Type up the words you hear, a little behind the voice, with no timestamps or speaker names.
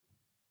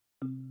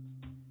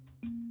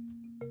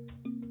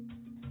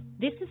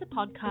This is a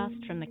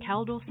podcast from the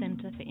Kaldor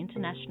Centre for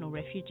International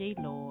Refugee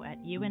Law at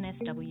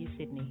UNSW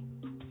Sydney.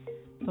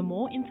 For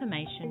more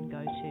information,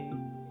 go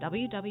to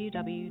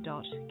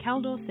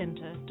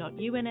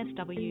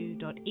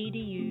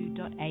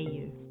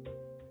www.kaldorcentre.unsw.edu.au.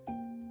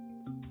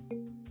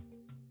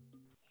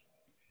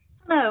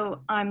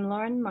 Hello, I'm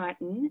Lauren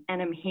Martin,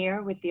 and I'm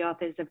here with the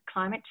authors of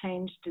Climate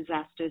Change,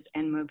 Disasters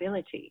and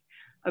Mobility,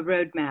 a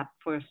roadmap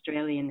for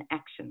Australian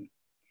action.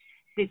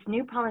 This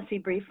new policy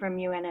brief from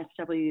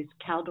UNSW's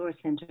Kaldor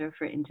Centre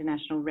for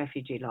International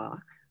Refugee Law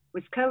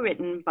was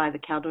co-written by the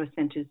Kaldor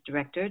Centre's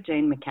director,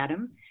 Jane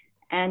McAdam,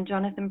 and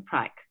Jonathan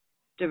Pryke,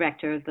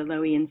 director of the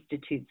Lowy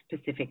Institute's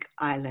Pacific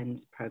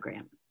Islands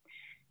program.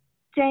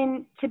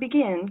 Jane, to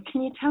begin,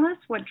 can you tell us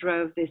what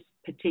drove this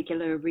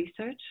particular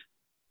research?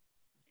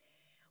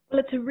 Well,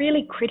 it's a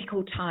really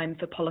critical time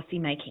for policy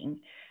making,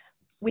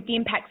 with the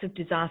impacts of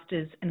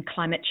disasters and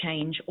climate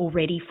change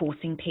already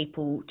forcing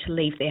people to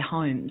leave their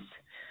homes.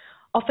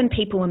 Often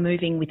people are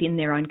moving within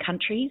their own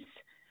countries,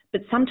 but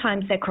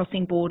sometimes they're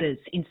crossing borders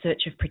in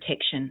search of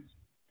protection.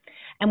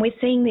 And we're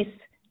seeing this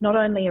not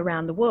only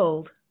around the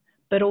world,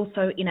 but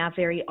also in our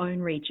very own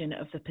region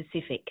of the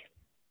Pacific.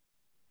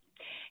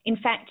 In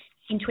fact,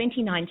 in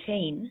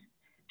 2019,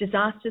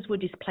 disasters were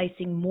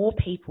displacing more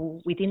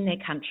people within their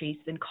countries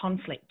than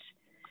conflict.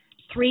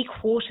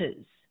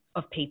 3/4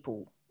 of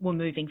people were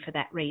moving for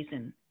that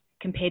reason,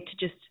 compared to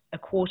just a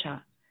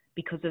quarter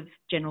because of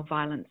general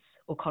violence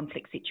or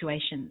conflict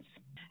situations.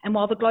 And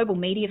while the global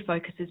media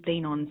focus has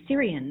been on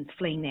Syrians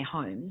fleeing their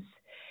homes,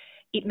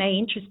 it may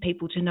interest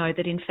people to know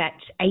that in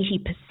fact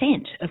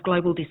 80% of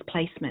global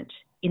displacement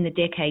in the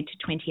decade to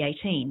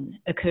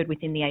 2018 occurred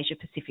within the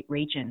Asia-Pacific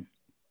region.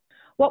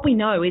 What we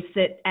know is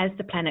that as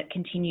the planet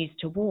continues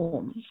to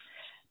warm,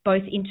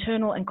 both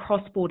internal and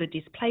cross-border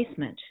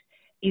displacement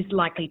is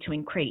likely to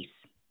increase.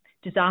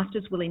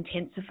 Disasters will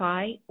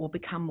intensify or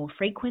become more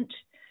frequent.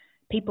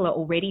 People are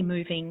already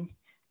moving,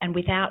 and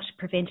without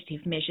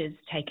preventative measures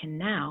taken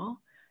now,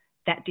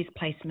 that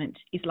displacement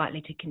is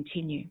likely to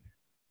continue.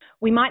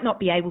 We might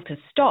not be able to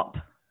stop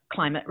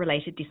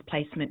climate-related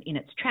displacement in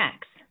its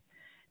tracks,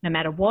 no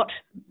matter what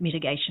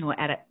mitigation or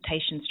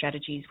adaptation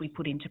strategies we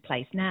put into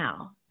place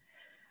now.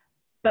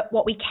 But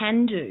what we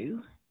can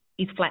do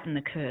is flatten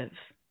the curve,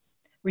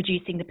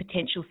 reducing the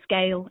potential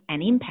scale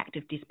and impact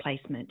of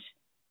displacement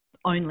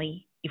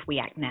only if we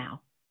act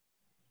now.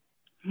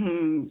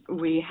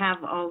 We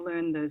have all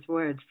learned those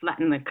words,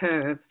 flatten the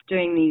curve,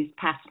 during these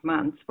past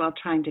months while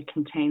trying to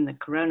contain the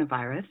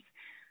coronavirus.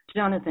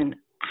 Jonathan,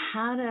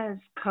 how does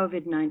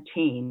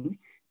COVID-19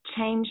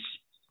 change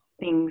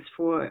things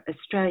for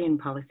Australian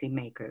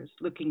policymakers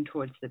looking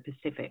towards the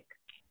Pacific?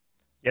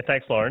 Yeah,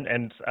 thanks, Lauren.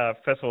 And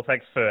first of all,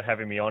 thanks for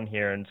having me on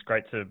here. And it's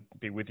great to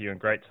be with you and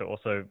great to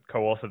also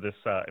co-author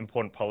this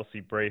important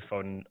policy brief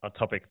on a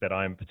topic that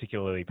I'm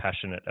particularly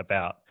passionate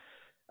about.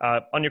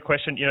 On your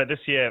question,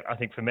 this year, I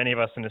think for many of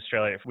us in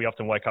Australia, we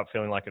often wake up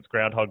feeling like it's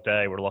Groundhog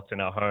Day. We're locked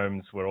in our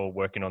homes. We're all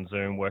working on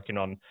Zoom,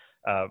 working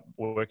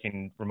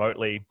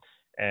remotely.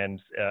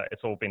 And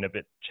it's all been a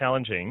bit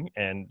challenging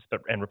and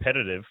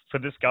repetitive. For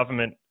this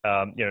government,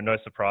 no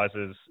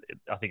surprises.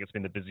 I think it's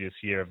been the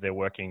busiest year of their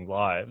working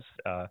lives.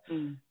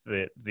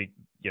 The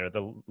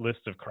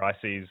list of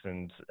crises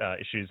and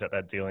issues that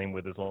they're dealing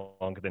with is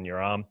longer than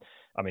your arm.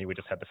 I mean, we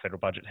just had the federal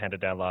budget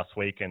handed down last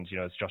week, and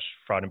as Josh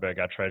Frydenberg,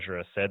 our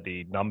treasurer, said,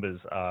 the numbers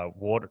are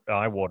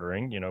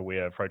eye-watering. We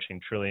are approaching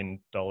 $1 trillion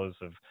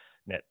of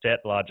net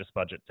debt, largest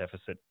budget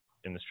deficit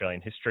in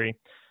Australian history.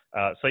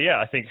 I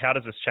think how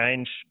does this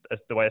change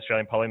the way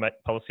Australian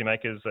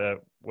policymakers are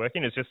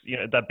working? Is just,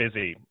 they're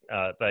busy.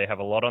 They have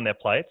a lot on their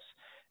plates.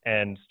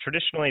 And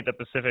traditionally, the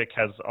Pacific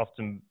has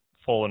often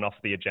fallen off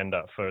the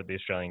agenda for the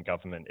Australian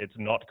government. It's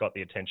not got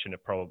the attention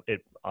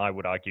it I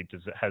would argue,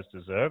 has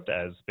deserved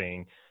as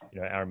being,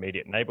 our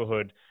immediate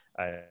neighbourhood,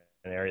 an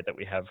area that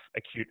we have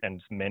acute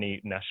and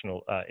many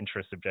national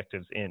interest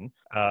objectives in.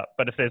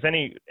 But if there's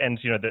any, and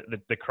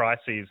the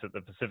crises that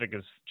the Pacific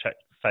is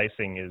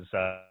facing is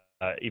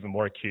even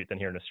more acute than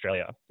here in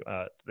Australia.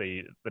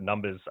 The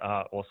numbers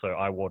are also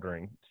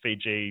eye-watering.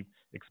 Fiji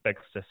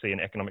expects to see an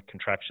economic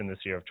contraction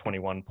this year of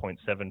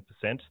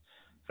 21.7%.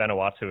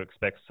 Vanuatu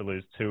expects to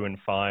lose 2 in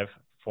 5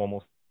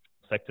 formal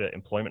sector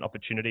employment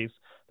opportunities.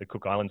 The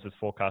Cook Islands is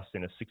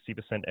forecasting a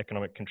 60%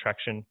 economic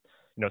contraction.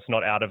 It's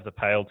not out of the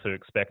pale to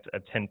expect a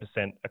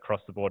 10%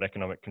 across-the-board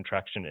economic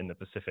contraction in the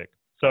Pacific.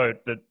 So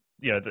the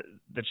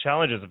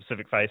challenges of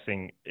Pacific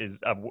facing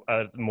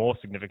are more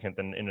significant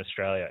than in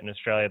Australia. In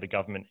Australia, the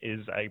government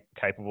is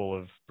capable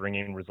of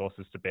bringing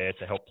resources to bear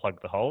to help plug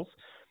the holes,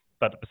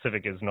 but the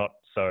Pacific is not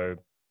so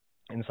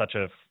in such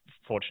a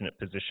fortunate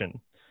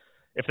position.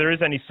 If there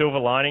is any silver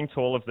lining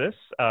to all of this,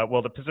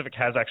 the Pacific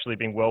has actually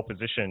been well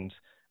positioned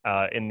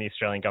in the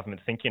Australian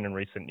government thinking in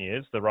recent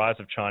years. The rise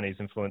of Chinese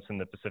influence in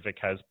the Pacific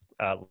has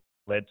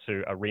led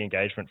to a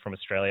re-engagement from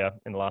Australia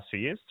in the last few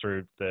years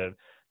through the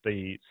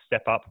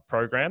Step Up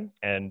program,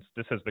 and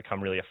this has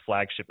become really a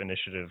flagship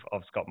initiative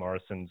of Scott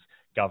Morrison's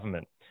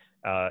government.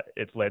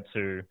 It's led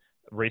to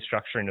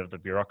restructuring of the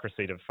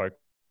bureaucracy to focus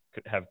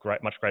could have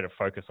much greater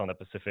focus on the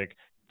Pacific,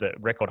 the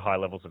record high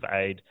levels of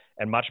aid,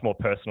 and much more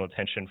personal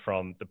attention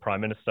from the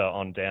Prime Minister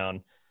on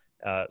down.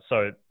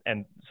 So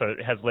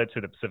it has led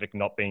to the Pacific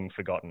not being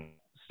forgotten.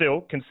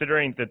 Still,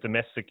 considering the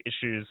domestic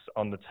issues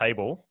on the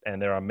table,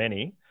 and there are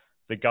many,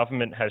 the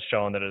government has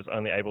shown that it is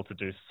only able to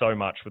do so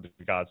much with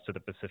regards to the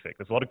Pacific.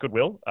 There's a lot of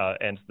goodwill,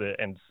 and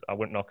I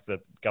wouldn't knock the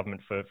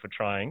government for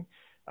trying,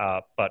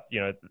 but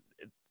it's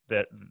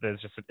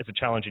a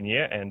challenging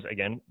year, and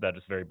again, that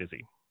is very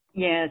busy.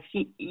 Yes,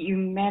 you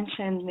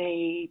mentioned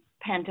the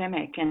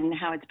pandemic and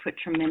how it's put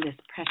tremendous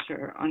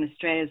pressure on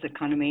Australia's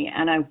economy,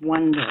 and I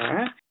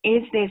wonder,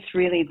 is this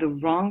really the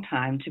wrong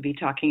time to be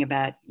talking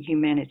about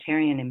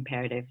humanitarian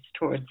imperatives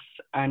towards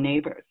our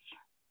neighbours?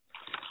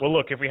 Well,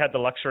 look, if we had the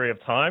luxury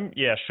of time,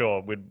 yeah,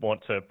 sure, we'd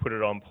want to put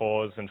it on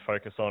pause and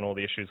focus on all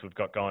the issues we've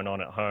got going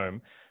on at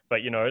home. But,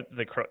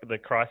 the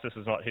crisis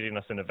is not hitting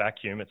us in a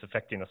vacuum. It's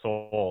affecting us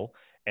all.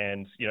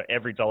 And,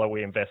 every dollar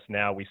we invest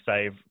now, will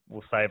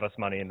save us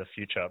money in the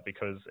future,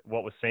 because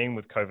what we're seeing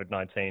with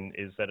COVID-19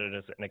 is that it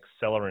is an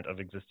accelerant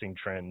of existing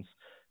trends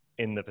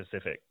in the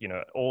Pacific.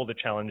 All the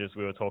challenges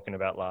we were talking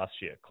about last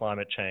year,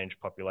 climate change,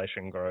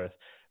 population growth,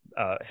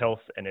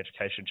 health and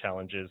education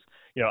challenges.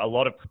 A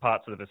lot of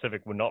parts of the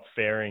Pacific were not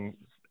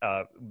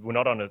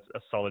on a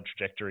solid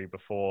trajectory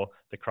before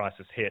the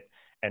crisis hit,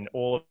 and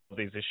all of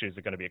these issues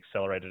are going to be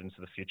accelerated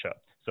into the future.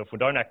 So if we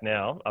don't act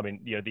now,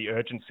 the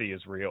urgency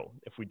is real.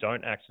 If we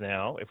don't act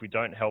now, if we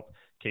don't help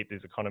keep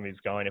these economies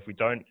going, if we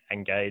don't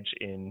engage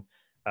in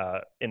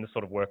the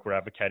sort of work we're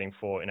advocating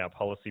for in our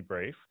policy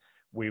brief,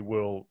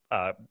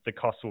 the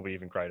costs will be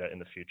even greater in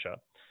the future.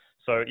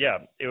 So yeah,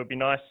 it would be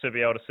nice to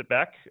be able to sit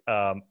back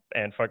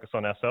and focus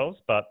on ourselves,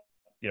 but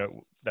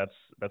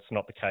that's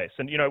not the case.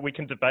 And we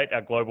can debate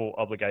our global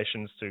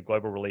obligations to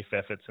global relief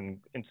efforts and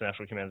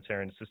international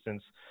humanitarian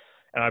assistance,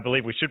 and I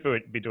believe we should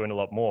be doing a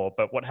lot more.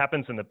 But what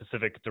happens in the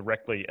Pacific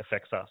directly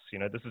affects us.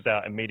 This is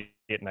our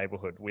immediate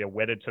neighbourhood. We are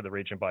wedded to the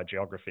region by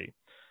geography.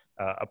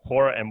 A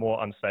poorer and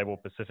more unstable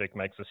Pacific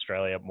makes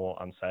Australia more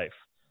unsafe.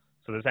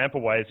 So there's ample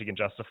ways you can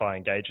justify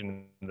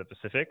engaging in the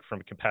Pacific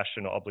from a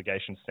compassion or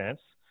obligation stance.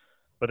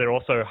 But there are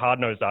also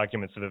hard-nosed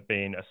arguments of it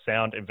being a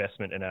sound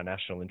investment in our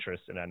national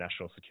interests and our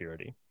national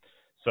security.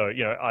 So,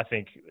 I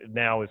think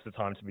now is the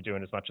time to be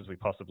doing as much as we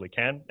possibly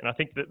can. And I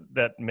think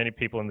that many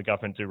people in the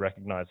government do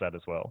recognise that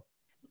as well.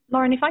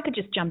 Lauren, if I could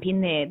just jump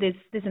in there,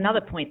 there's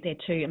another point there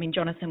too.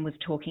 Jonathan was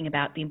talking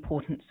about the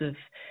importance of,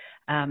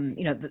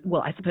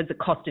 I suppose the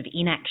cost of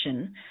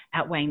inaction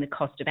outweighing the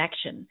cost of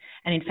action.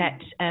 And in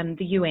fact,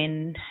 the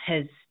UN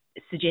has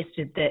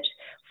suggested that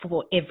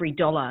for every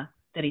dollar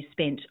that is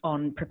spent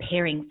on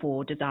preparing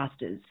for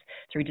disasters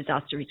through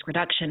disaster risk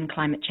reduction,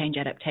 climate change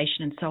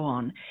adaptation, and so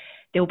on,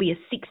 there will be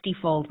a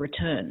 60-fold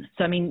return.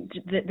 So,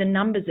 the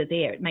numbers are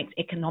there. It makes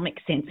economic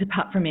sense,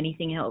 apart from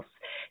anything else,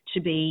 to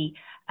be,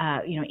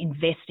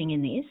 investing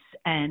in this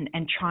and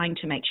trying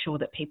to make sure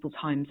that people's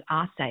homes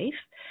are safe,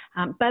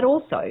 but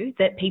also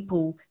that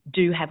people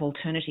do have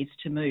alternatives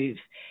to move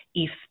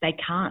if they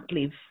can't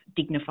live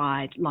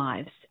dignified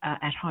lives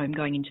at home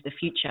going into the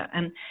future.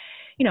 And,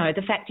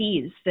 the fact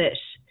is that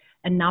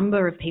a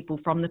number of people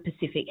from the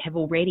Pacific have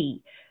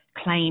already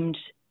claimed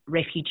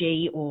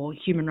refugee or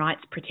human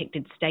rights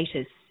protected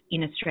status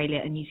in Australia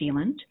and New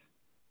Zealand.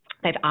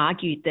 They've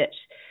argued that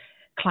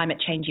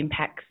climate change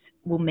impacts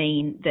will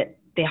mean that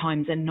their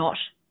homes are not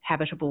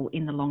habitable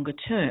in the longer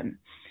term.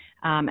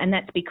 And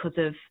that's because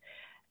of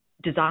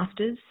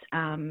disasters,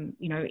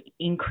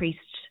 increased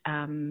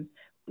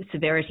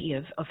severity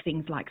of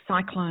things like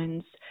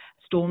cyclones,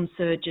 storm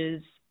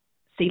surges,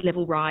 sea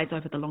level rise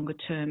over the longer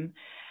term.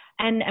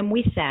 And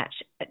with that,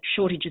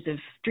 shortages of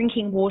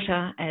drinking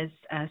water as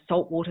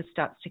salt water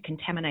starts to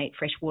contaminate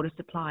fresh water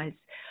supplies,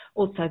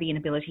 also the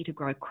inability to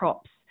grow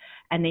crops.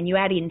 And then you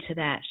add into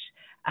that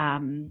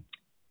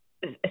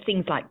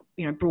things like,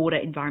 broader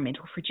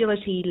environmental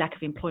fragility, lack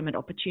of employment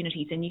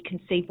opportunities, and you can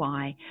see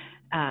why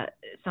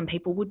some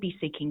people would be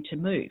seeking to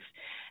move.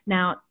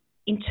 Now,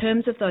 in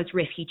terms of those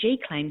refugee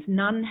claims,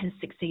 none has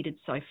succeeded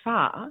so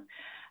far,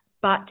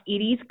 but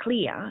it is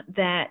clear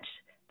that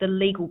the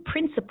legal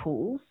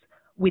principles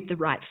with the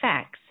right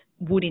facts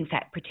would in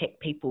fact protect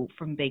people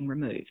from being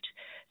removed.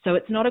 So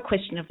it's not a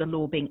question of the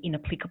law being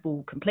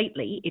inapplicable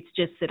completely, it's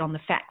just that on the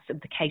facts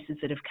of the cases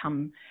that have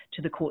come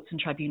to the courts and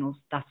tribunals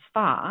thus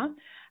far,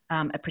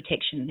 a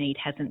protection need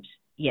hasn't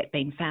yet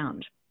been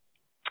found.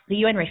 The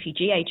UN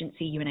Refugee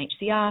Agency,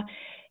 UNHCR,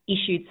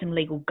 issued some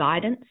legal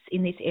guidance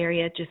in this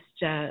area just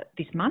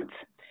this month.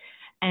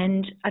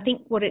 And I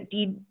think what it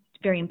did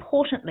very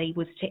importantly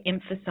was to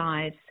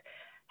emphasise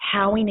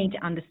how we need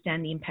to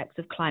understand the impacts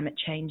of climate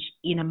change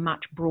in a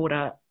much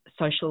broader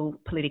social,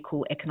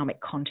 political, economic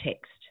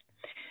context.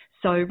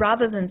 So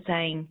rather than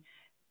saying,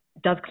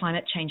 does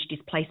climate change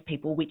displace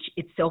people, which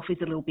itself is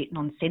a little bit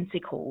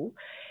nonsensical,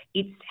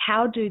 it's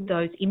how do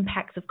those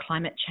impacts of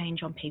climate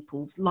change on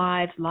people's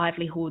lives,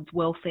 livelihoods,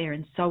 welfare,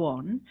 and so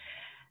on,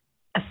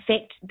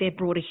 affect their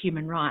broader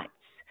human rights,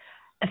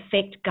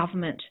 affect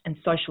government and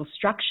social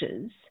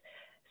structures,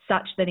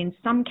 such that in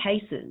some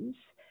cases,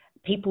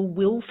 people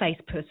will face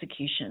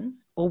persecution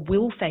or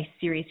will face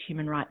serious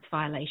human rights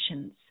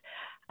violations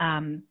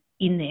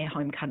in their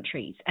home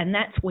countries. And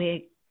that's where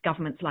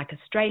governments like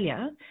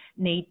Australia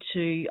need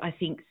to, I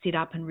think, sit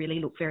up and really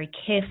look very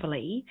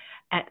carefully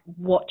at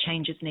what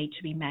changes need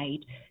to be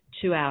made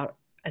to our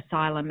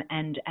asylum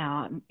and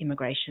our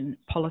immigration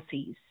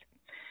policies.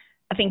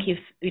 I think if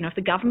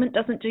the government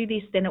doesn't do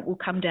this, then it will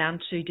come down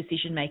to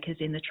decision makers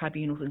in the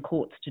tribunals and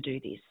courts to do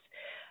this.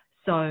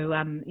 So,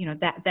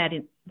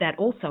 that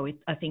also,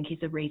 I think, is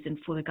a reason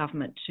for the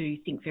government to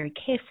think very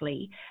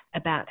carefully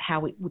about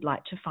how it would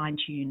like to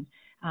fine-tune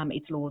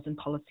its laws and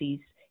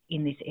policies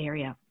in this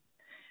area.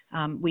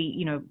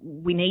 We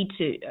need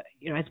to,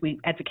 as we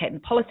advocate in the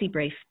policy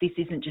brief, this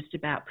isn't just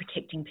about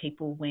protecting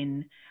people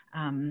when,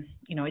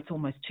 it's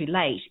almost too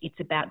late. It's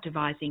about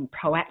devising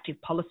proactive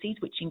policies,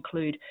 which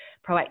include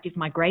proactive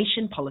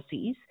migration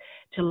policies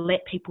to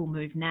let people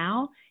move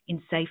now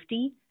in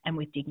safety and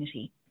with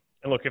dignity.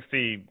 And look, if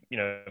the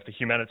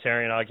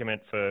humanitarian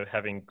argument for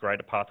having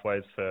greater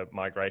pathways for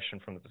migration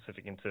from the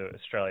Pacific into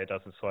Australia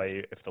doesn't sway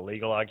you, if the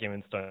legal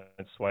arguments don't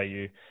sway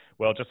you,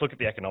 well, just look at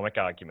the economic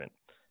argument.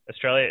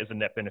 Australia is a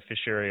net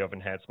beneficiary of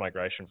enhanced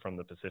migration from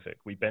the Pacific.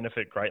 We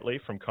benefit greatly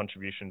from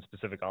contributions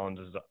Pacific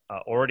Islanders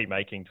are already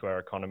making to our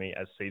economy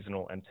as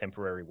seasonal and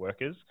temporary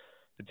workers,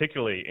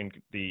 particularly in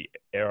the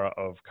era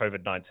of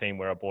COVID-19,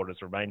 where our borders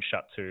remain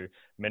shut to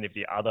many of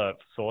the other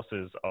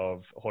sources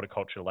of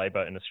horticultural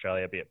labour in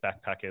Australia, be it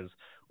backpackers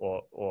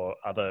or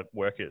other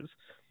workers.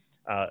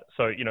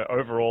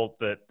 Overall,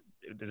 this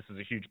is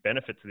a huge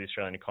benefit to the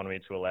Australian economy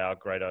to allow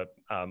greater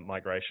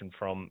migration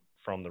from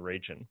the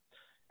region.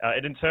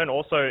 It in turn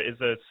also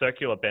is a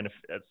circular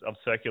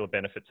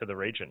benefit to the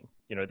region.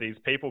 These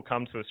people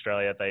come to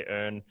Australia, they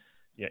earn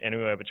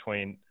anywhere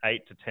between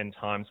 8 to 10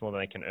 times more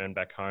than they can earn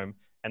back home,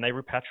 and they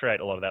repatriate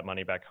a lot of that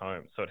money back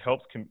home. So it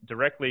helps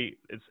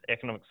it's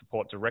economic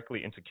support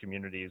directly into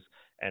communities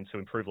and to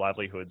improve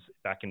livelihoods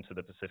back into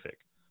the Pacific.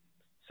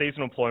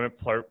 Seasonal employment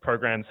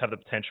programs have the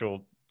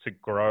potential to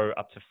grow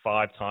up to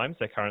 5 times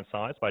their current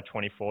size by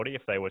 2040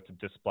 if they were to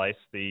displace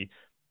the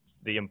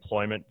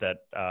employment that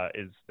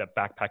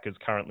backpackers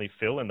currently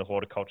fill in the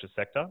horticulture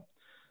sector.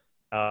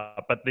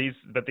 But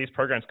these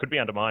programs could be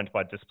undermined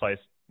by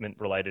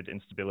displacement-related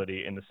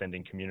instability in the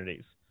sending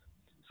communities.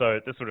 So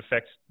this would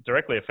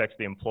directly affect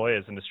the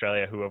employers in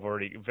Australia who have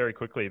already very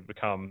quickly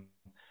become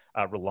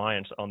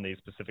reliant on these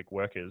Pacific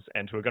workers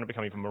and who are going to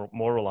become even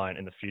more reliant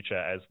in the future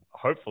as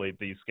hopefully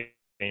these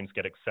schemes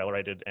get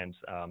accelerated and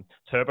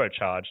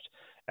turbocharged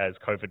as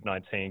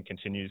COVID-19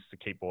 continues to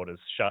keep borders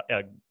shut,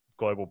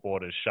 global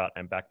borders shut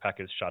and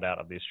backpackers shut out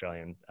of the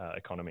Australian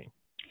economy.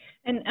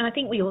 And I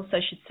think we also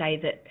should say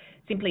that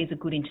simply as a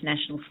good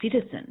international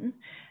citizen,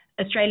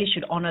 Australia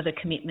should honour the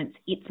commitments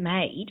it's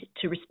made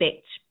to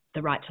respect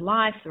the right to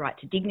life, the right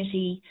to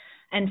dignity,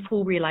 and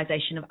full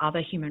realisation of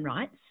other human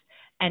rights,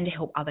 and to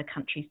help other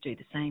countries do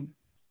the same.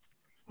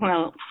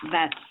 Well,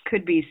 that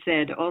could be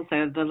said also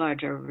of the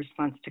larger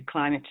response to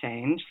climate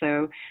change.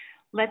 So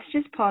let's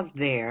just pause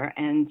there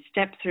and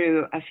step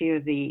through a few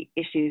of the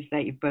issues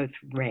that you both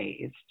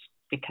raised,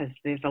 because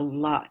there's a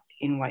lot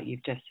in what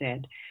you've just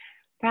said.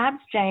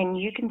 Perhaps, Jane,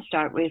 you can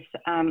start with,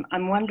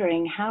 I'm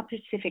wondering how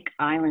Pacific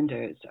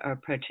Islanders are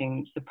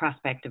approaching the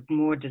prospect of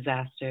more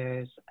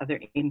disasters, other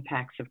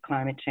impacts of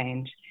climate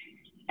change,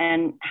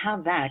 and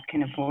how that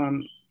can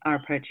inform our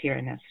approach here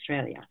in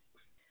Australia.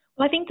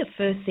 Well, I think the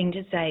first thing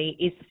to say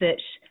is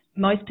that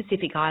most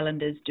Pacific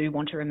Islanders do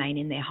want to remain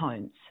in their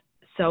homes.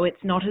 So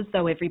it's not as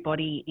though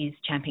everybody is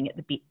champing at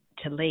the bit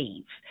to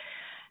leave.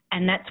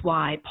 And that's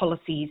why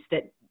policies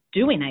that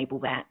do enable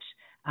that,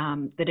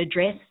 that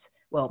address,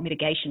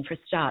 mitigation for a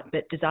start,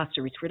 but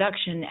disaster risk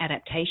reduction,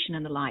 adaptation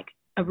and the like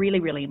are really,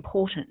 really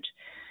important.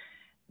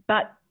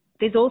 But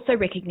there's also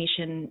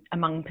recognition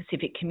among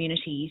Pacific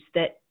communities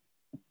that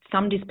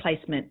some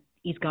displacement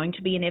is going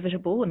to be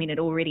inevitable. I mean, it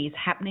already is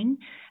happening,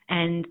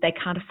 and they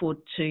can't afford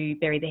to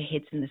bury their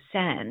heads in the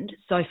sand.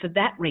 So for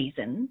that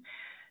reason,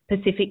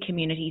 Pacific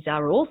communities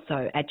are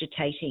also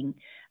agitating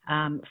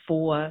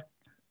for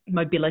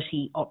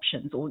mobility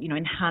options or,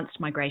 enhanced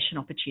migration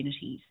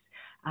opportunities,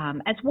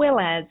 as well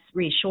as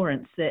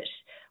reassurance that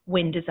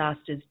when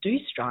disasters do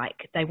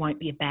strike, they won't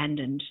be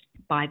abandoned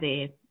by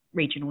their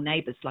regional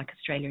neighbours like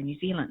Australia and New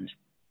Zealand.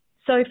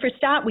 So for a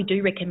start, we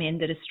do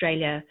recommend that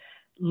Australia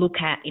look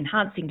at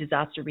enhancing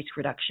disaster risk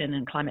reduction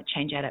and climate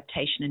change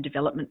adaptation and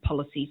development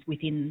policies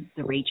within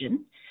the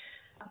region,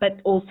 but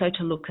also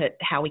to look at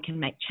how we can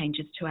make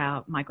changes to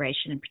our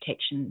migration and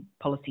protection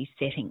policy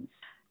settings.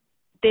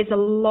 There's a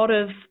lot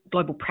of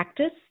global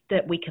practice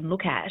that we can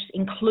look at,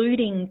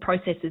 including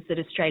processes that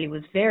Australia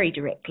was very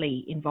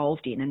directly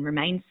involved in and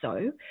remains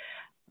so.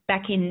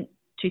 Back in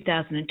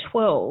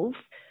 2012,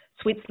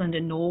 Switzerland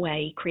and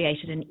Norway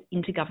created an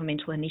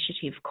intergovernmental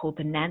initiative called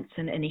the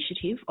Nansen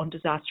Initiative on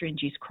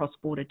Disaster-Induced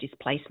Cross-Border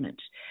Displacement.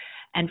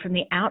 And from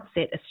the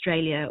outset,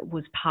 Australia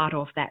was part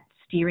of that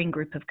steering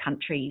group of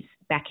countries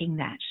backing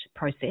that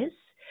process.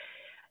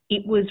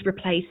 It was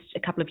replaced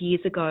a couple of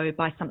years ago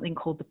by something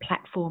called the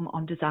Platform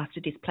on Disaster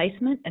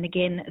Displacement. And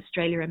again,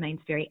 Australia remains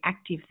very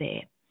active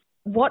there.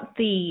 what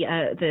the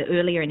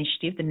earlier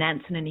initiative, the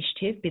Nansen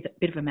Initiative,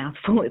 bit of a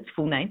mouthful, its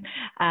full name,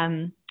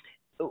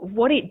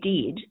 what it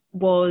did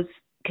was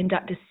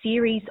conduct a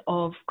series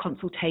of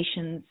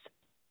consultations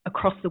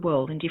across the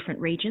world in different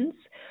regions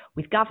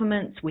with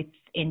governments, with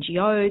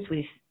NGOs,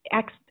 with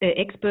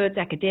experts,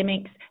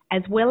 academics,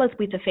 as well as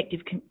with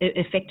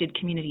affected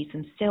communities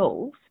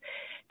themselves,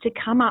 to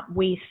come up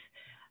with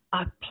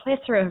a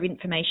plethora of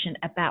information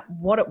about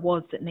what it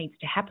was that needs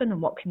to happen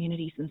and what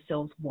communities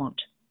themselves want.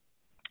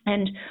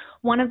 And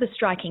one of the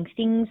striking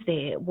things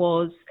there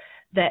was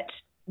that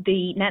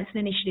the Nansen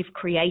Initiative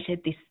created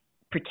this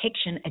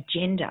protection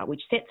agenda,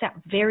 which sets out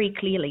very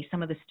clearly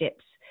some of the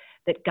steps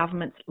that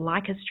governments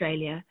like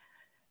Australia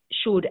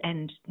should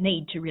and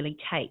need to really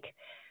take.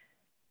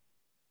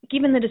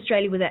 Given that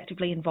Australia was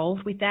actively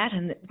involved with that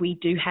and that we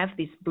do have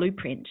this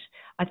blueprint,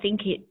 I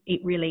think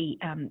it really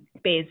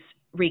bears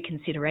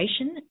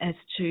reconsideration as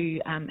to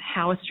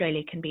how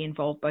Australia can be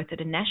involved both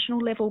at a national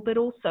level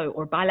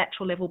or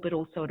bilateral level, but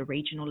also at a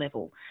regional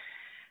level.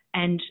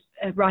 And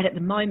right at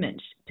the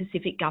moment,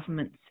 Pacific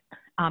governments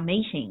are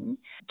meeting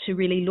to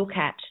really look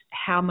at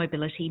how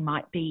mobility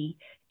might be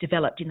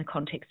developed in the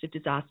context of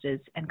disasters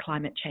and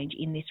climate change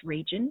in this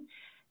region,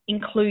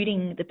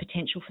 including the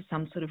potential for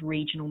some sort of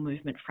regional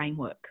movement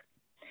framework.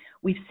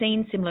 We've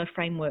seen similar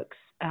frameworks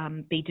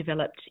be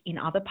developed in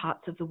other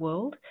parts of the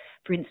world.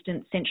 For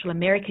instance, Central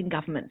American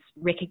governments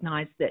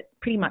recognised that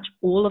pretty much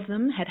all of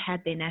them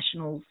had their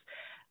nationals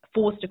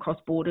forced across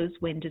borders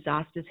when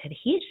disasters had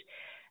hit,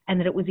 and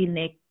that it was in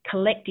their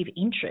collective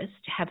interest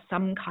to have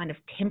some kind of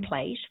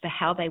template for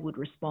how they would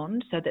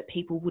respond so that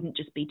people wouldn't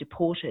just be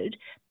deported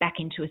back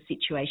into a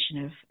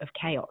situation of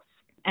chaos.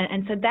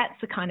 And so that's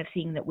the kind of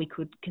thing that we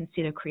could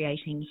consider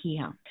creating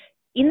here.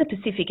 In the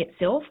Pacific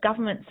itself,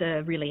 governments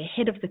are really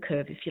ahead of the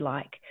curve, if you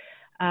like.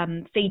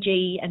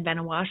 Fiji and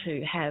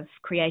Vanuatu have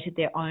created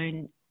their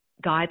own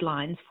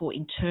guidelines for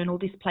internal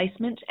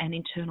displacement and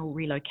internal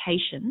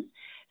relocation.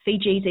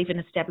 Fiji's even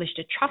established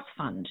a trust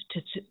fund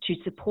to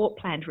support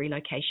planned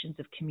relocations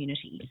of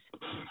communities.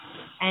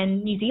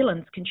 And New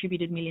Zealand's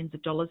contributed millions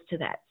of dollars to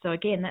that. So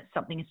again, that's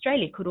something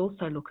Australia could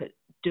also look at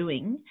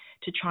doing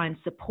to try and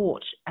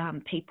support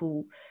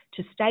people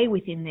to stay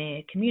within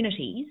their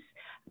communities,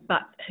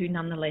 but who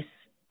nonetheless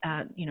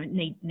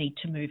need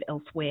to move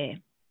elsewhere.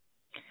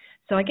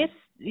 So I guess,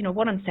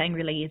 what I'm saying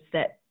really is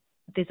that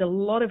there's a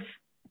lot of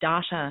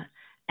data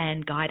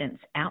and guidance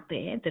out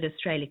there that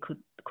Australia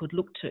could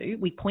look to.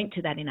 We point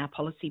to that in our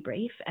policy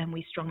brief, and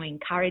we strongly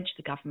encourage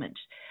the government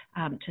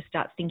to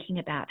start thinking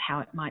about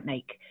how it might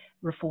make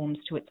reforms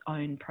to its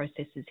own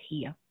processes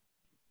here.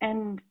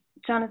 And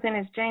Jonathan,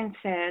 as Jane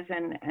says,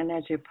 and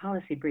as your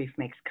policy brief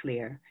makes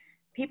clear,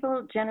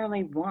 people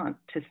generally want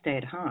to stay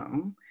at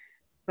home,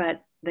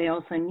 but they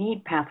also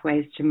need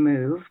pathways to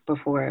move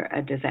before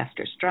a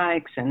disaster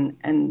strikes,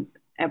 and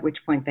at which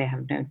point they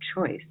have no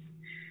choice.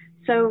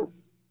 So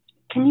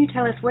can you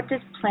tell us, what does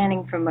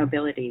planning for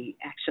mobility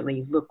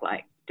actually look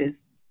like? Does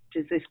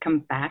this come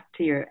back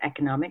to your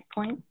economic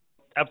point?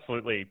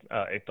 Absolutely,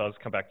 it does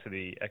come back to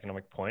the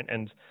economic point.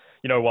 And,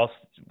 whilst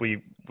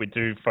we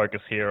do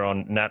focus here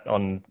on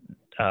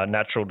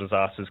natural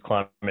disasters,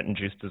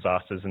 climate-induced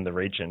disasters in the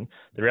region,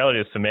 the reality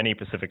is for many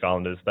Pacific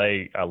Islanders,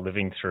 they are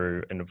living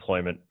through an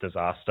employment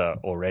disaster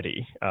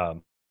already.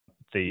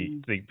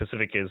 The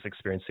Pacific is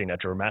experiencing a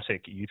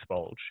dramatic youth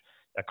bulge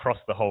across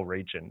the whole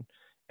region.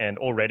 And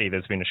already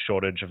there's been a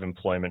shortage of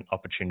employment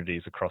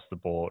opportunities across the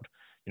board.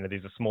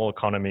 These are small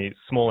economies,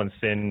 small and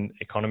thin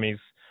economies.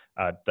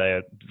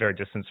 They're very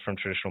distant from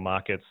traditional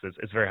markets.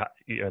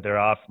 There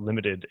are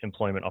limited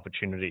employment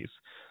opportunities.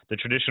 The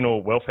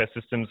traditional welfare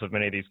systems of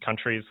many of these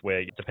countries,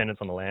 where dependence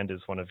on the land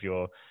is one of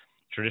your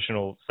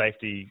traditional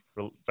safety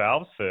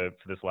valves for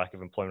this lack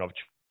of employment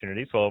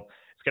opportunities, well,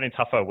 it's getting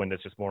tougher when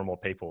there's just more and more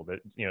people. That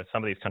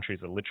some of these countries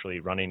are literally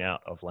running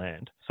out of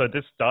land. So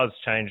this does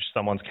change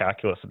someone's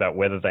calculus about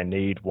whether they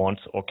need, want,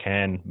 or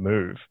can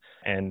move.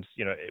 And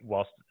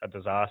whilst a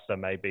disaster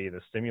may be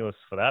the stimulus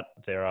for that,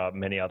 there are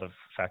many other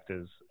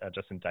factors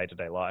just in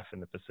day-to-day life in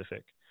the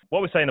Pacific.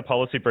 What we say in the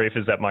policy brief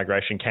is that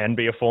migration can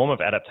be a form of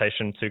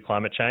adaptation to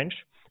climate change.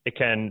 It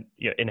can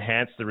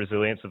enhance the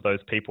resilience of those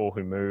people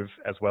who move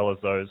as well as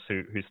those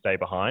who stay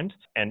behind,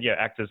 and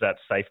act as that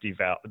safety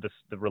valve,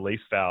 the release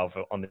valve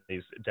on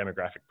these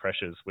demographic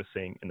pressures we're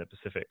seeing in the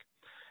Pacific.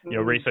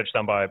 Mm-hmm. Research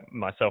done by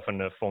myself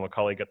and a former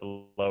colleague at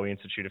the Lowy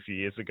Institute a few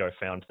years ago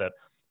found that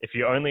if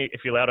you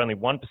allowed only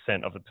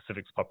 1% of the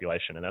Pacific's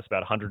population, and that's about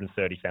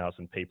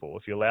 130,000 people,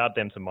 if you allowed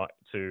them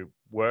to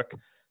work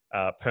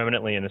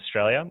permanently in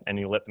Australia and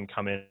you let them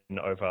come in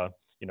over,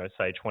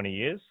 say 20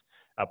 years,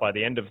 by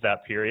the end of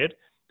that period,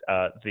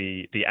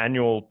 the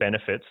annual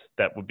benefits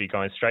that would be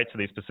going straight to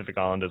these Pacific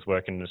Islanders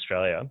working in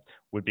Australia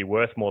would be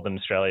worth more than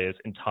Australia's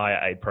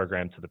entire aid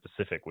program to the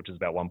Pacific, which is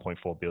about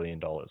 $1.4 billion.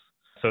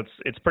 So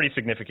it's pretty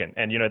significant.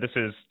 And,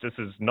 this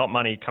is not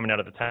money coming out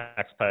of the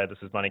taxpayer. This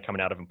is money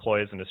coming out of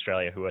employers in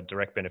Australia who are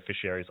direct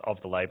beneficiaries of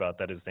the labour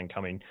that is then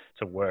coming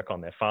to work on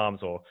their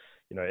farms or,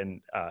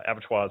 in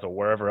abattoirs or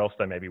wherever else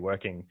they may be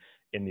working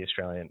in the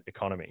Australian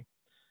economy.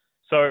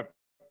 So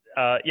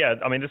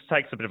I mean, this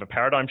takes a bit of a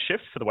paradigm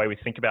shift for the way we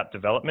think about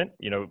development.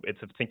 It's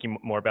thinking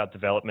more about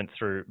development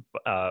through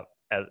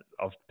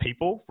of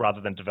people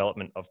rather than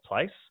development of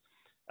place.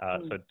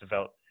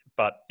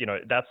 But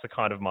that's the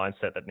kind of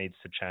mindset that needs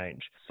to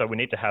change. So we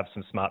need to have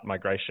some smart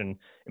migration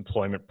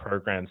employment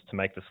programs to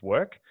make this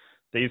work.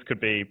 These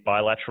could be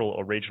bilateral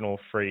or regional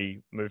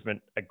free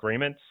movement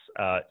agreements.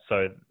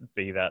 So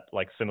be that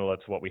like similar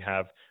to what we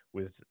have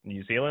with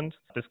New Zealand.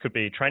 This could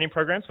be training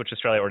programs, which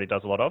Australia already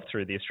does a lot of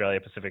through the Australia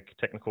Pacific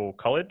Technical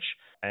College,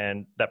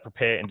 and that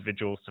prepare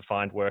individuals to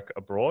find work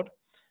abroad.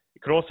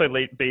 It could also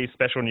be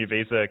special new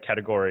visa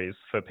categories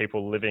for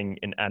people living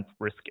in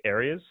at-risk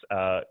areas.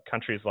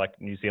 Countries like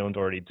New Zealand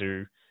already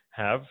do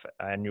have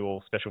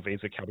annual special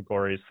visa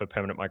categories for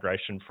permanent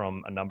migration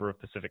from a number of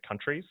Pacific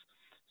countries,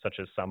 such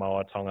as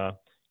Samoa, Tonga,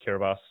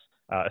 Kiribati.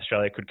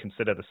 Australia could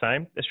consider the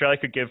same. Australia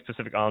could give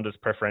Pacific Islanders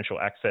preferential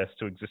access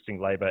to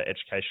existing labour,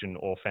 education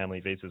or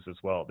family visas as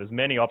well. There's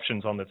many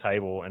options on the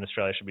table and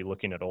Australia should be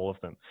looking at all of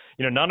them.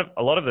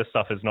 A lot of this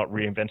stuff is not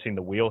reinventing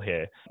the wheel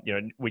here.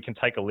 We can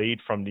take a lead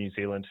from New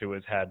Zealand, who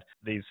has had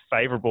these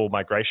favourable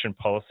migration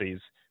policies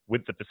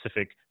with the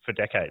Pacific for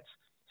decades.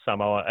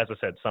 Samoa, as I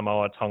said,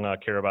 Samoa, Tonga,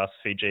 Kiribati,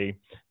 Fiji,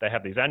 they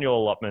have these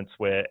annual allotments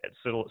where it's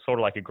sort of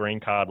like a green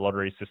card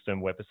lottery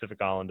system where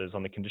Pacific Islanders,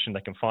 on the condition they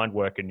can find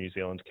work in New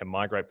Zealand, can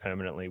migrate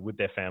permanently with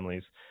their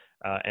families.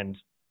 This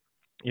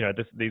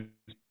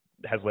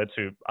has led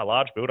to a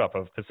large build-up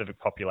of Pacific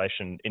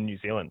population in New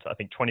Zealand. I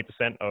think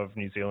 20% of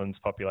New Zealand's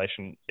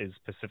population is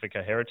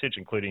Pacifica heritage,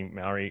 including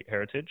Maori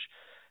heritage.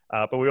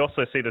 But we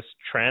also see this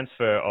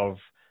transfer of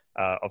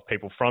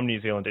people from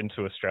New Zealand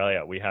into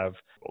Australia. We have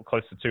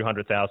close to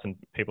 200,000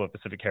 people of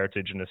Pacific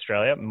heritage in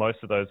Australia, most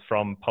of those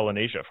from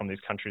Polynesia, from these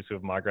countries who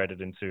have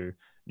migrated into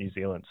New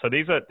Zealand. So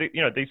these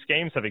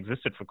schemes have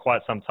existed for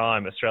quite some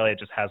time. Australia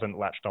just hasn't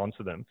latched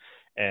onto them.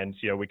 And,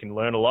 we can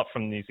learn a lot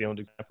from the New Zealand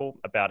example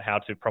about how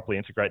to properly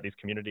integrate these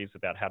communities,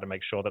 about how to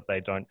make sure that they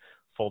don't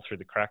fall through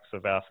the cracks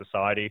of our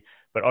society.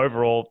 But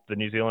overall, the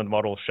New Zealand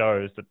model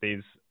shows that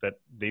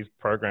these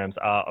programs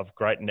are of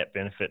great net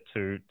benefit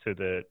to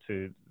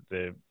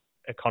the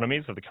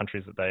economies of the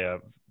countries that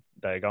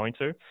they are going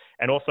to,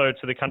 and also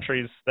to the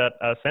countries that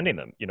are sending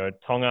them.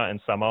 Tonga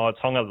and Samoa.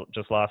 Tonga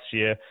just last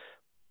year,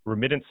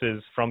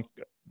 remittances from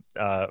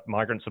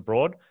migrants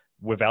abroad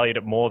were valued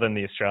at more than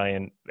the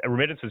Australian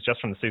remittances just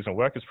from the seasonal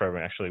workers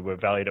program. Actually, were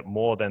valued at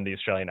more than the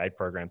Australian aid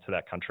program to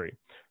that country.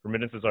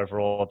 Remittances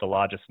overall are the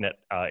largest net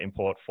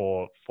import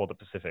for the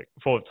Pacific,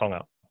 for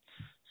Tonga.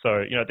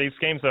 So these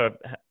schemes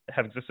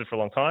have existed for a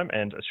long time,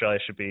 and Australia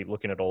should be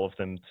looking at all of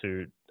them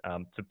to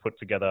put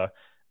together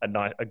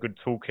a good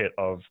toolkit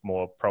of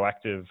more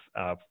proactive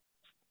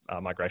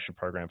migration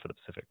program for the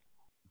Pacific.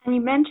 And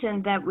you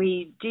mentioned that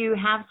we do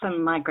have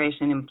some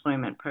migration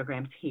employment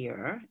programs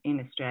here in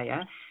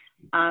Australia,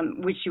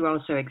 which you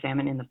also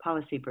examine in the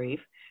policy brief.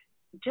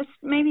 Just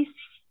maybe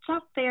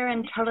stop there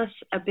and tell us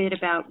a bit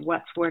about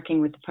what's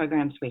working with the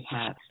programs we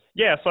have.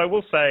 Yeah, so I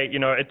will say,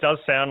 it does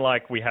sound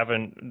like the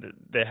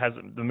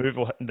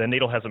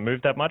needle hasn't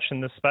moved that much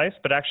in this space,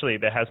 but actually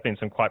there has been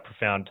some quite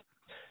profound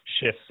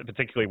shifts,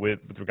 particularly with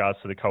regards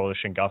to the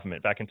coalition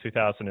government. Back in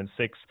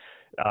 2006,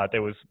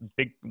 there was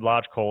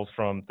large calls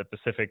from the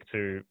Pacific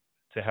to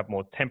have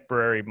more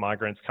temporary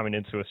migrants coming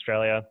into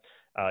Australia.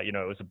 It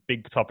was a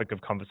big topic of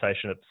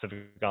conversation at the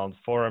Pacific Islands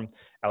Forum.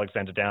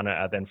 Alexander Downer,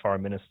 our then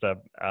Foreign Minister,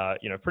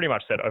 pretty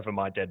much said, over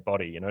my dead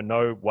body,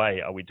 no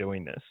way are we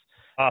doing this.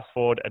 Fast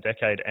forward a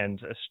decade and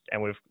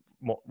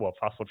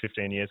fast forward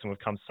 15 years, and we've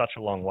come such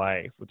a long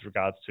way with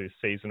regards to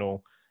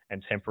seasonal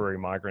and temporary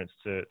migrants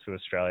to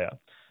Australia.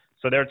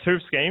 So there are two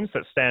schemes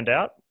that stand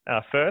out.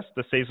 First,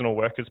 the Seasonal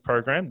Workers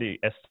Program, the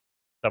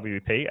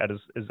SWP,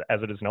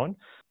 as it is known.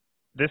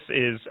 This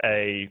is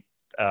a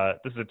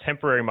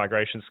temporary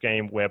migration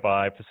scheme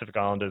whereby Pacific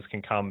Islanders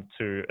can come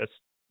to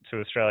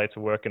Australia to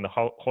work in the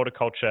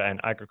horticulture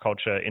and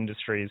agriculture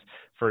industries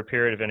for a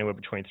period of anywhere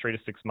between 3 to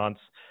 6 months,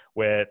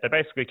 where they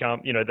basically come,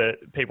 the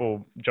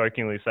people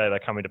jokingly say they're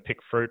coming to pick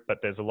fruit, but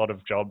there's a lot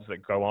of jobs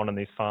that go on in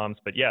these farms.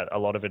 But yeah, a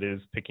lot of it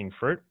is picking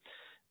fruit.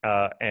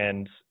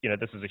 And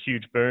this is a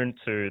huge boon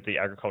to the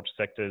agriculture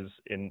sectors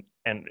in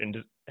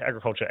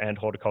agriculture and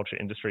horticulture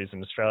industries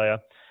in Australia.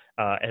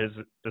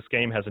 The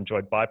scheme has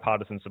enjoyed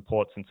bipartisan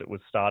support since it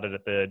was started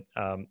at the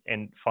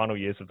final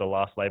years of the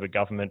last Labor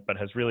government, but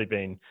has really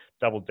been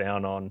doubled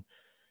down on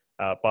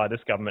by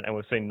this government. And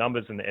we've seen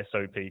numbers in the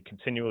SWP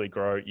continually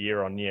grow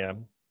year on year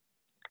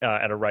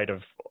at a rate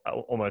of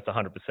almost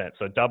 100%,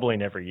 so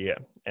doubling every year.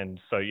 And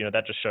so,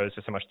 that just shows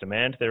just how much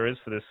demand there is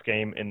for this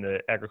scheme in the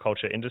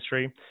agriculture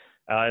industry.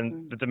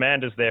 And the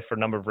demand is there for a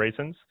number of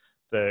reasons.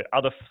 The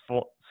other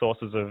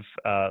sources of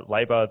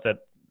labour that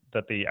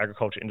the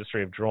agriculture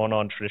industry have drawn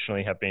on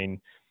traditionally have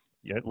been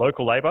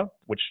local labour,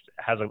 which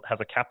has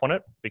a cap on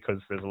it because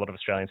there's a lot of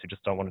Australians who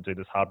just don't want to do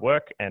this hard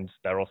work, and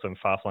they're also in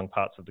far-flung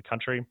parts of the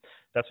country.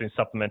 That's been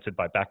supplemented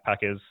by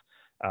backpackers,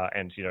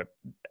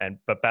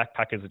 but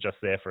backpackers are just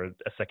there for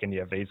a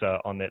second-year visa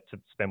on it to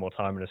spend more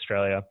time in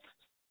Australia.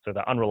 So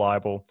they're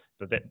unreliable,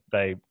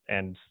 they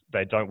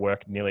don't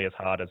work nearly as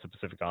hard as the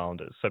Pacific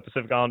Islanders. So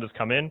Pacific Islanders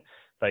come in,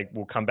 they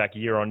will come back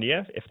year on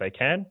year if they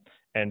can,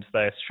 and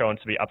they're shown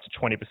to be up to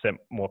 20%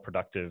 more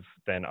productive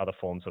than other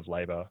forms of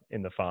labour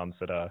in the farms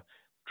that are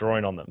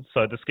drawing on them.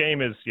 So the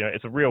scheme is,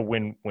 it's a real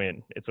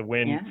win-win. It's a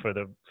win for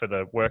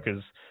the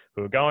workers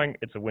who are going.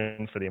 It's a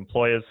win for the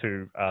employers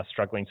who are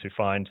struggling to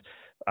find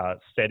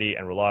steady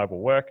and reliable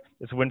work.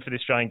 It's a win for the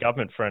Australian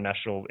government for our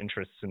national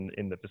interests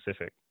in the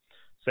Pacific.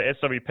 So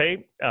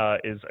SWP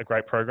is a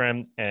great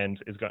program and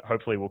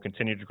hopefully will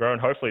continue to grow,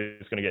 and hopefully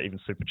it's going to get even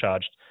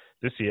supercharged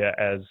this year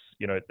as,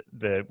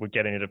 we're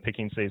getting into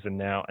picking season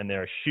now, and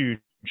there are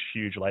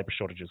huge labour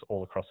shortages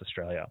all across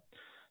Australia.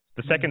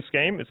 The second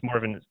scheme is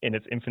more in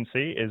its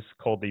infancy, is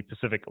called the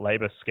Pacific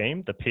Labour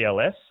Scheme, the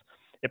PLS.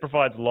 It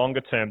provides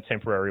longer-term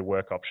temporary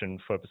work option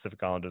for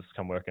Pacific Islanders to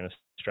come work in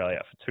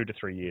Australia for 2 to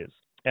 3 years.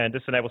 And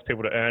this enables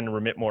people to earn and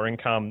remit more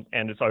income,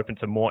 and it's open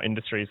to more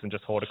industries than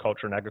just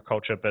horticulture and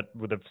agriculture, but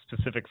with a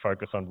specific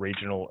focus on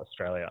regional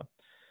Australia.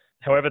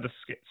 However,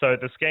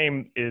 the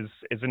scheme is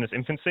in its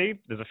infancy.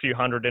 There's a few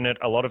hundred in it.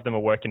 A lot of them are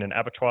working in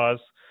abattoirs,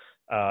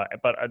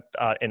 but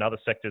in other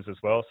sectors as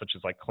well, such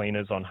as like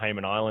cleaners on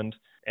Hayman Island.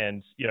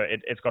 And,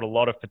 it's got a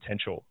lot of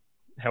potential.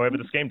 However,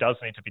 the scheme does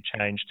need to be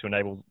changed to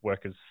enable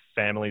workers'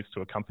 families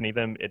to accompany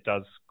them. It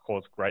does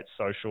cause great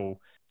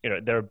social,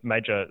 there are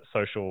major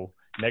social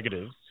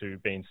negatives to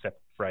being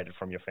separated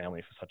from your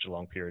family for such a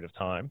long period of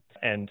time.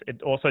 And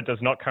it also does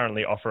not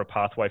currently offer a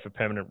pathway for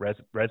permanent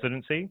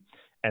residency.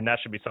 And that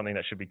should be something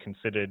that should be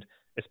considered,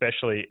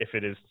 especially if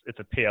it's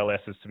a PLS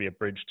is to be a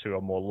bridge to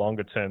a more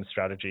longer term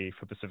strategy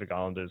for Pacific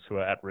Islanders who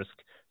are at risk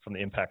from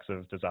the impacts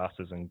of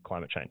disasters and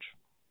climate change.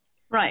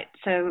 Right.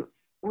 So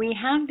we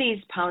have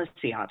these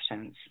policy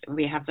options.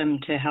 We have them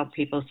to help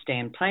people stay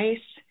in place.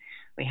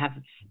 We have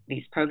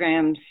these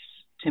programs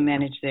to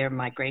manage their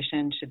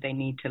migration should they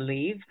need to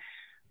leave.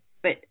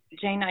 But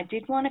Jane, I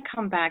did want to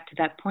come back to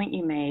that point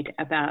you made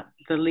about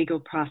the legal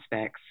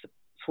prospects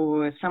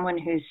for someone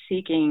who's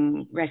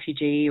seeking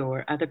refugee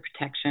or other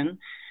protection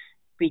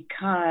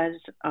because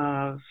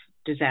of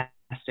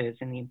disasters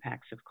and the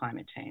impacts of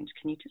climate change.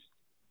 Can you just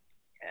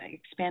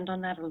expand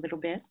on that a little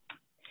bit?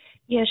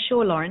 Yeah,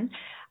 sure, Lauren.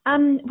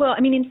 Well,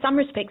 in some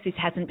respects, this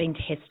hasn't been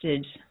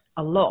tested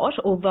a lot,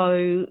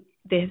 although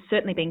there have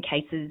certainly been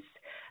cases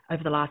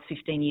over the last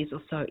 15 years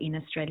or so in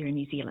Australia and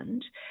New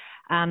Zealand.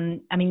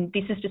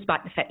 This is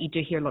despite the fact you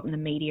do hear a lot in the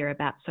media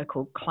about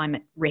so-called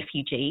climate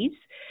refugees.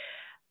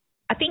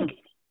 I think,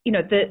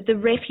 the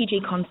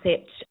refugee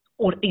concept,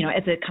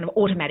 as a kind of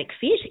automatic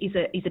fit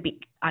is a bit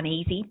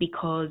uneasy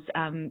because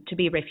to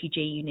be a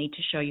refugee, you need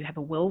to show you have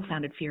a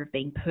well-founded fear of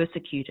being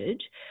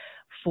persecuted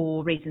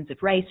for reasons of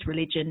race,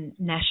 religion,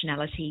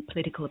 nationality,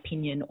 political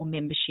opinion, or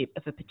membership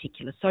of a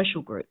particular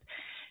social group.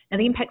 Now,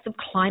 the impacts of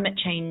climate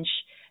change,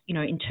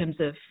 in terms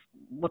of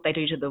what they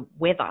do to the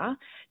weather,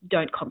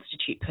 don't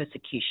constitute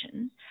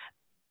persecution.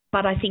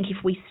 But I think if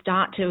we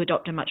start to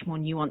adopt a much more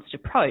nuanced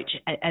approach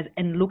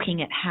and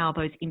looking at how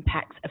those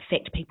impacts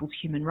affect people's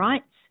human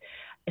rights,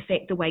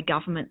 affect the way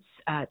governments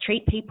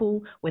treat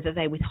people, whether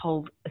they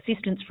withhold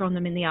assistance from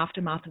them in the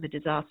aftermath of a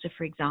disaster,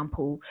 for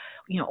example,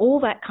 all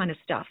that kind of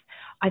stuff,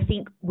 I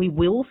think we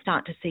will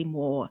start to see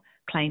more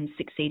claims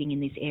succeeding in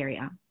this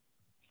area.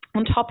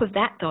 On top of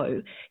that,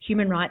 though,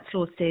 human rights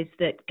law says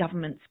that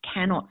governments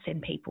cannot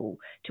send people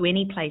to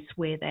any place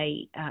where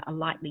they are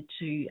likely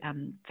to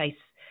face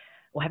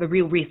or have a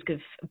real risk of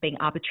being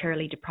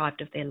arbitrarily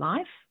deprived of their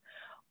life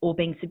or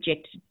being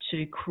subjected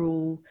to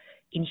cruel,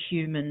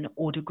 inhuman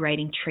or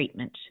degrading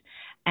treatment.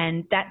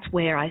 And that's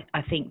where I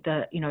think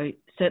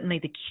certainly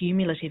the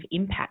cumulative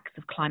impacts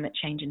of climate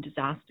change and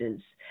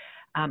disasters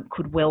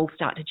could well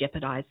start to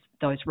jeopardise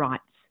those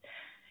rights.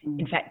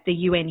 In fact, the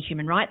UN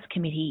Human Rights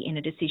Committee, in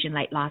a decision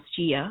late last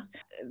year,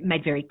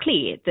 made very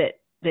clear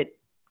that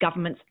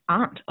governments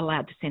aren't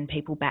allowed to send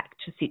people back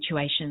to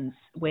situations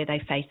where they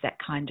face that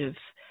kind of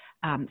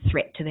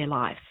threat to their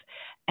life.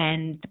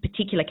 And the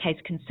particular case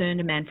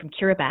concerned a man from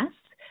Kiribati,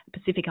 a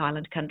Pacific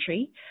Island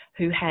country,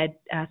 who had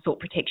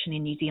sought protection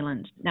in New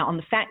Zealand. Now, on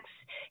the facts,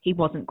 he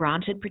wasn't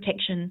granted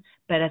protection,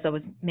 but as I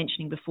was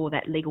mentioning before,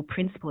 that legal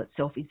principle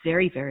itself is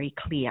very, very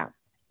clear.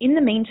 In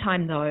the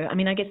meantime, though,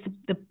 I guess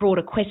the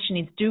broader question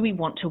is, do we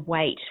want to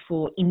wait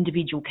for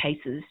individual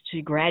cases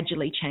to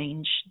gradually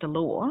change the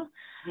law?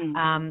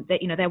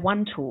 They're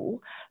one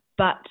tool,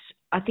 but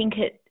I think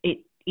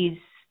it is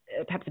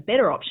perhaps a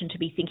better option to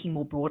be thinking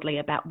more broadly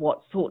about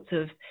what sorts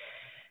of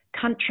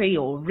country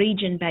or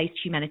region-based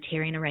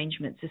humanitarian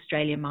arrangements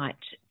Australia might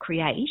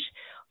create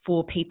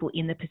for people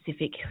in the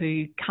Pacific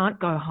who can't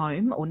go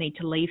home or need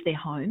to leave their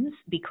homes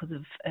because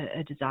of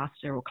a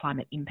disaster or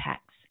climate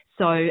impacts.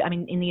 So,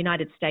 in the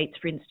United States,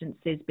 for instance,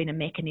 there's been a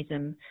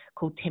mechanism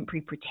called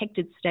temporary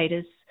protected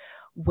status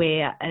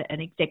where an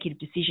executive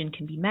decision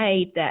can be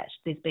made that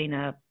there's been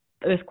an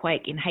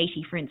earthquake in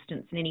Haiti, for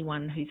instance, and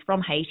anyone who's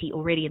from Haiti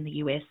already in the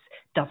US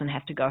doesn't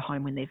have to go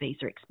home when their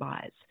visa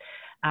expires.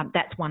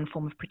 That's one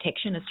form of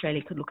protection.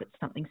 Australia could look at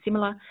something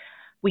similar.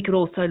 We could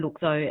also look,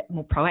 though,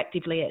 more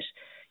proactively at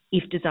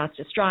if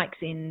disaster strikes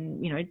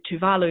in,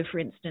 Tuvalu, for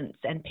instance,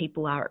 and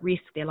people are at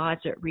risk, their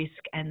lives are at risk,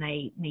 and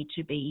they need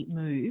to be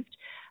moved,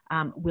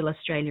 will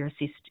Australia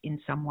assist in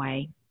some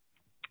way?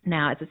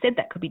 Now, as I said,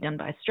 that could be done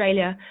by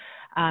Australia,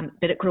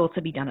 but it could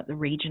also be done at the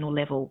regional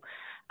level.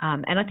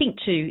 And I think,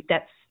 too,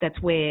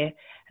 that's where,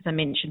 as I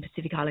mentioned,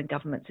 Pacific Island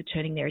governments are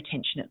turning their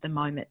attention at the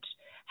moment.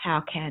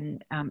 How can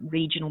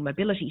regional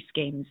mobility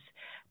schemes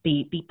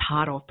be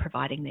part of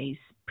providing these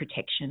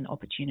protection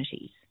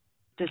opportunities?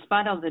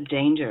 Despite all the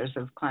dangers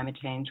of climate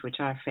change which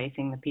are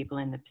facing the people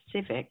in the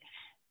Pacific,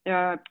 there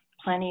are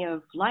plenty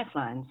of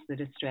lifelines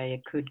that Australia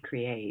could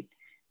create.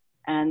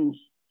 And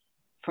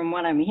from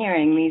what I'm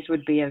hearing, these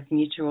would be of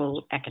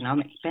mutual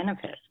economic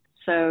benefit.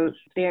 So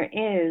there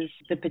is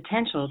the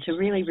potential to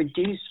really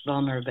reduce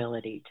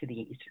vulnerability to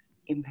these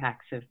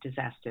impacts of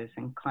disasters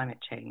and climate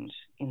change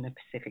in the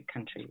Pacific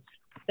countries.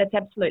 That's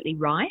absolutely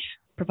right,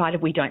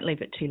 provided we don't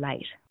leave it too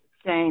late.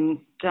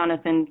 Jane,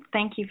 Jonathan,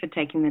 thank you for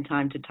taking the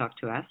time to talk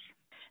to us.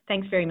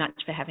 Thanks very much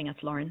for having us,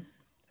 Lauren.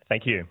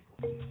 Thank you.